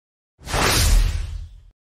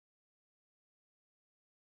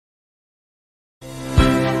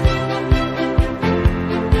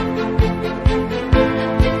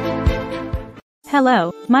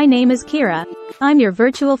Hello, my name is Ciara. I'm your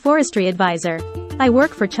virtual forestry advisor. I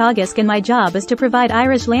work for Teagasc and my job is to provide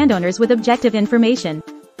Irish landowners with objective information.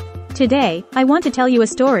 Today, I want to tell you a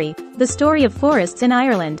story, the story of forests in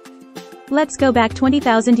Ireland. Let's go back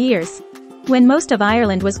 20,000 years. When most of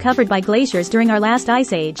Ireland was covered by glaciers during our last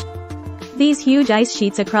ice age. These huge ice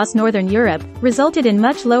sheets across northern Europe resulted in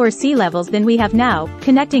much lower sea levels than we have now,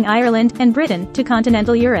 connecting Ireland and Britain to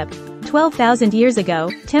continental Europe. 12,000 years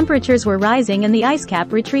ago, temperatures were rising and the ice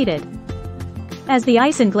cap retreated. As the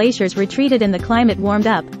ice and glaciers retreated and the climate warmed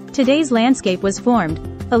up, today's landscape was formed,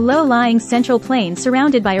 a low-lying central plain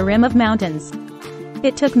surrounded by a rim of mountains.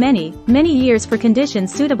 It took many years for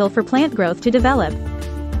conditions suitable for plant growth to develop.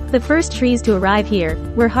 The first trees to arrive here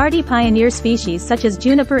were hardy pioneer species such as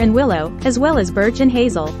juniper and willow, as well as birch and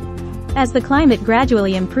hazel. As the climate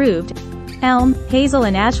gradually improved, elm, hazel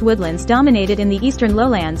and ash woodlands dominated in the eastern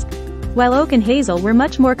lowlands, while oak and hazel were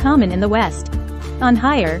much more common in the west. On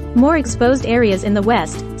higher, more exposed areas in the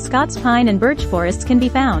west, Scots pine and birch forests can be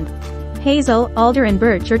found. Hazel, alder and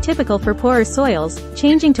birch are typical for poorer soils,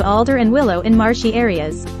 changing to alder and willow in marshy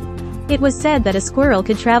areas. It was said that a squirrel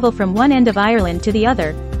could travel from one end of Ireland to the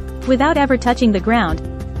other, without ever touching the ground,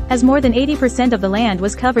 as more than 80% of the land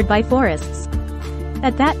was covered by forests.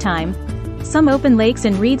 At that time, some open lakes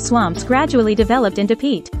and reed swamps gradually developed into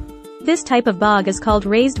peat. This type of bog is called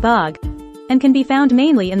raised bog, and can be found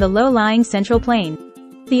mainly in the low-lying central plain.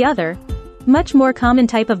 The other, much more common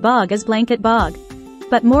type of bog is blanket bog.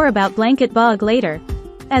 But more about blanket bog later.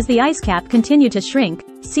 As the ice cap continued to shrink,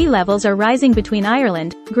 sea levels are rising between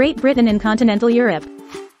Ireland, Great Britain and continental Europe.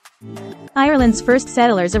 Ireland's first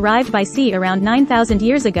settlers arrived by sea around 9,000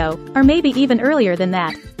 years ago, or maybe even earlier than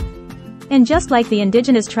that. And just like the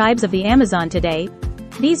indigenous tribes of the Amazon today,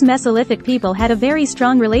 these Mesolithic people had a very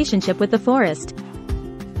strong relationship with the forest.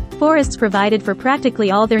 Forests provided for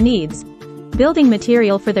practically all their needs: building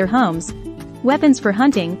material for their homes, weapons for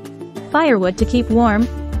hunting, firewood to keep warm,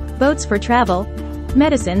 boats for travel,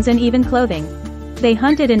 medicines and even clothing. They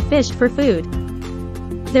hunted and fished for food.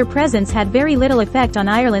 Their presence had very little effect on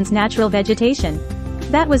Ireland's natural vegetation.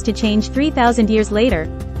 That was to change 3,000 years later,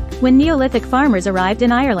 when Neolithic farmers arrived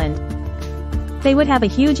in Ireland. They would have a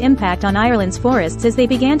huge impact on Ireland's forests as they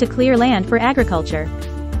began to clear land for agriculture.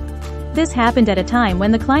 This happened at a time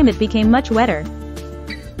when the climate became much wetter.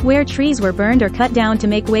 Where trees were burned or cut down to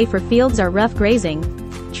make way for fields or rough grazing,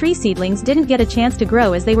 tree seedlings didn't get a chance to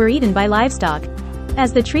grow as they were eaten by livestock.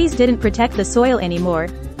 As the trees didn't protect the soil anymore,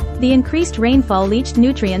 the increased rainfall leached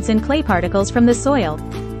nutrients and clay particles from the soil.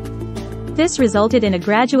 This resulted in a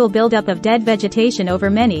gradual buildup of dead vegetation over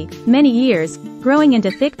many years, growing into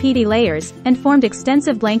thick peaty layers, and formed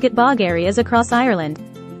extensive blanket bog areas across Ireland.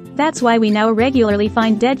 That's why we now regularly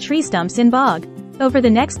find dead tree stumps in bog. Over the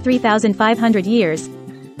next 3,500 years,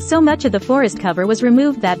 so much of the forest cover was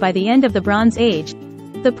removed that by the end of the Bronze Age,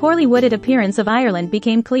 the poorly wooded appearance of Ireland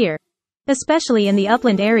became clear. Especially in the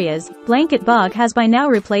upland areas, blanket bog has by now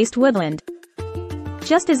replaced woodland.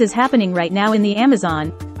 Just as is happening right now in the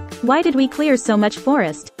Amazon. Why did we clear so much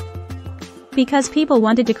forest? Because people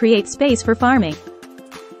wanted to create space for farming.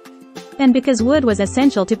 And because wood was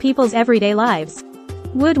essential to people's everyday lives.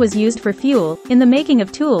 Wood was used for fuel, in the making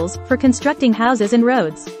of tools, for constructing houses and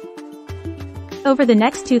roads. Over the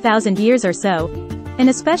next 2,000 years or so, and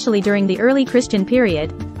especially during the early Christian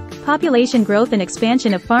period, population growth and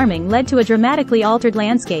expansion of farming led to a dramatically altered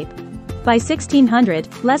landscape. By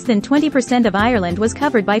 1600, less than 20% of Ireland was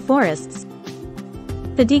covered by forests.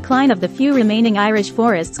 The decline of the few remaining Irish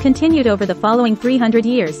forests continued over the following 300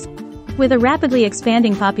 years. With a rapidly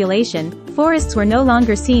expanding population, forests were no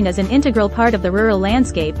longer seen as an integral part of the rural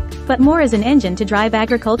landscape, but more as an engine to drive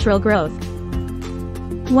agricultural growth.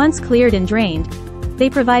 Once cleared and drained, they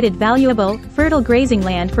provided valuable, fertile grazing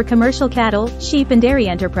land for commercial cattle, sheep and dairy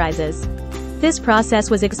enterprises. This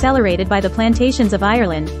process was accelerated by the plantations of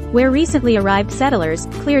Ireland, where recently arrived settlers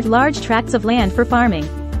cleared large tracts of land for farming.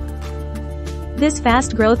 This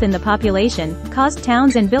fast growth in the population caused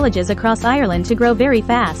towns and villages across Ireland to grow very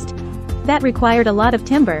fast. That required a lot of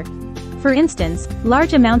timber. For instance,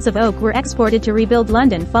 large amounts of oak were exported to rebuild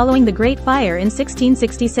London following the Great Fire in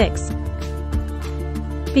 1666.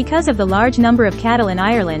 Because of the large number of cattle in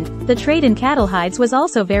Ireland, the trade in cattle hides was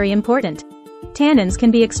also very important. Tannins can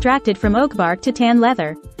be extracted from oak bark to tan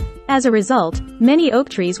leather. As a result, many oak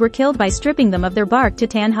trees were killed by stripping them of their bark to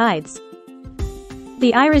tan hides.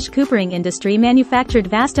 The Irish coopering industry manufactured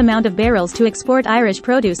vast amount of barrels to export Irish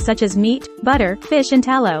produce such as meat, butter, fish and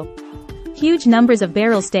tallow. Huge numbers of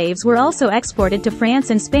barrel staves were also exported to France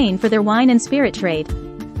and Spain for their wine and spirit trade.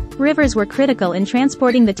 Rivers were critical in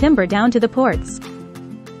transporting the timber down to the ports.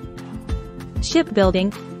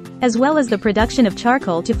 Shipbuilding. as well as the production of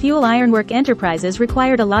charcoal to fuel ironwork enterprises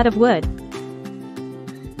required a lot of wood.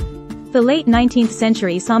 The late 19th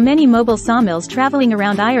century saw many mobile sawmills traveling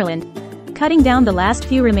around Ireland, cutting down the last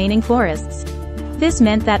few remaining forests. This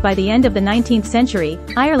meant that by the end of the 19th century,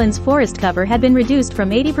 Ireland's forest cover had been reduced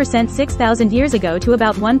from 80% 6,000 years ago to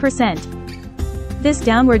about 1%. This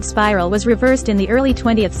downward spiral was reversed in the early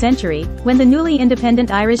 20th century, when the newly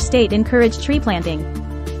independent Irish state encouraged tree planting.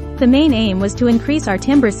 The main aim was to increase our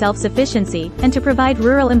timber self-sufficiency, and to provide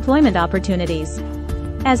rural employment opportunities.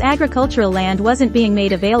 As agricultural land wasn't being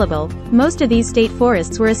made available, most of these state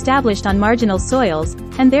forests were established on marginal soils,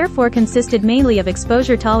 and therefore consisted mainly of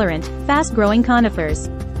exposure-tolerant, fast-growing conifers.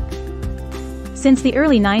 Since the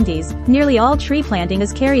early 90s, nearly all tree planting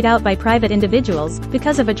is carried out by private individuals,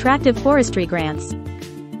 because of attractive forestry grants.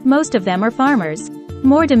 Most of them are farmers.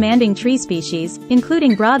 More demanding tree species,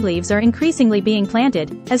 including broadleaves, are increasingly being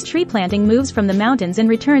planted, as tree planting moves from the mountains and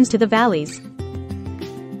returns to the valleys.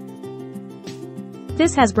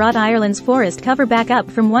 This has brought Ireland's forest cover back up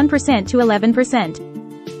from 1% to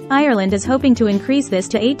 11%. Ireland is hoping to increase this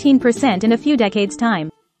to 18% in a few decades' time.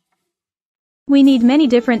 We need many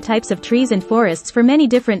different types of trees and forests for many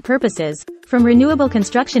different purposes, from renewable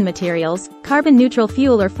construction materials, carbon-neutral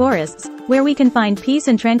fuel or forests, where we can find peace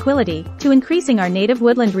and tranquility, to increasing our native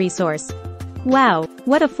woodland resource. Wow,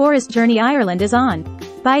 what a forest journey Ireland is on!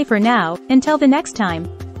 Bye for now, until the next time.